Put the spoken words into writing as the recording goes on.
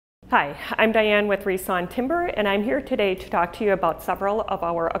Hi, I'm Diane with reSAWN Timber, and I'm here today to talk to you about several of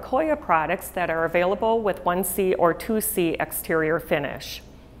our Accoya products that are available with 1C or 2C exterior finish.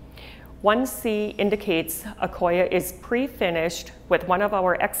 1C indicates Accoya is pre-finished with one of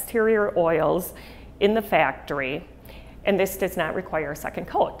our exterior oils in the factory, and this does not require a second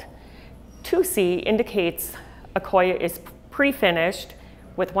coat. 2C indicates Accoya is pre-finished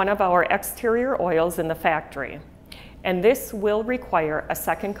with one of our exterior oils in the factory, and this will require a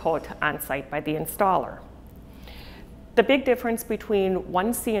second coat on site by the installer. The big difference between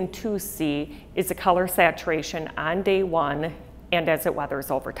 1C and 2C is the color saturation on day one and as it weathers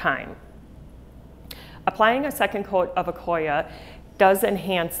over time. Applying a second coat of Accoya does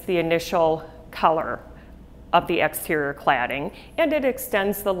enhance the initial color of the exterior cladding, and it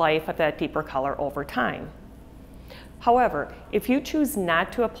extends the life of that deeper color over time. However, if you choose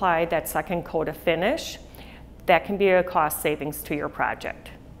not to apply that second coat of finish, that can be a cost savings to your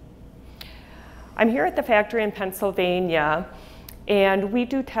project. I'm here at the factory in Pennsylvania, and we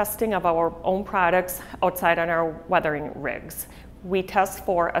do testing of our own products outside on our weathering rigs. We test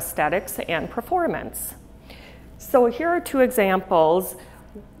for aesthetics and performance. So here are two examples.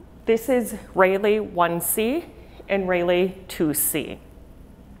 This is RAILAY 1C and RAILAY 2C.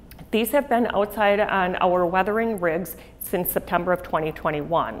 These have been outside on our weathering rigs since September of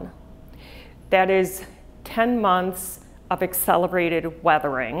 2021. That is 10 months of accelerated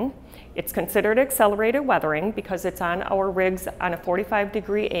weathering. It's considered accelerated weathering because it's on our rigs on a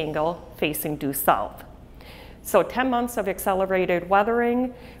 45-degree angle facing due south. So 10 months of accelerated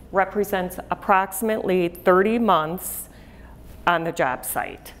weathering represents approximately 30 months on the job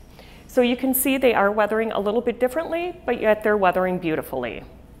site. So you can see they are weathering a little bit differently, but yet they're weathering beautifully.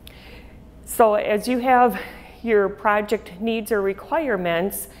 So as you have your project needs or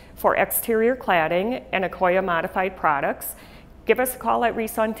requirements for exterior cladding and Accoya modified products, give us a call at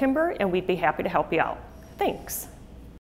reSAWN Timber and we'd be happy to help you out. Thanks.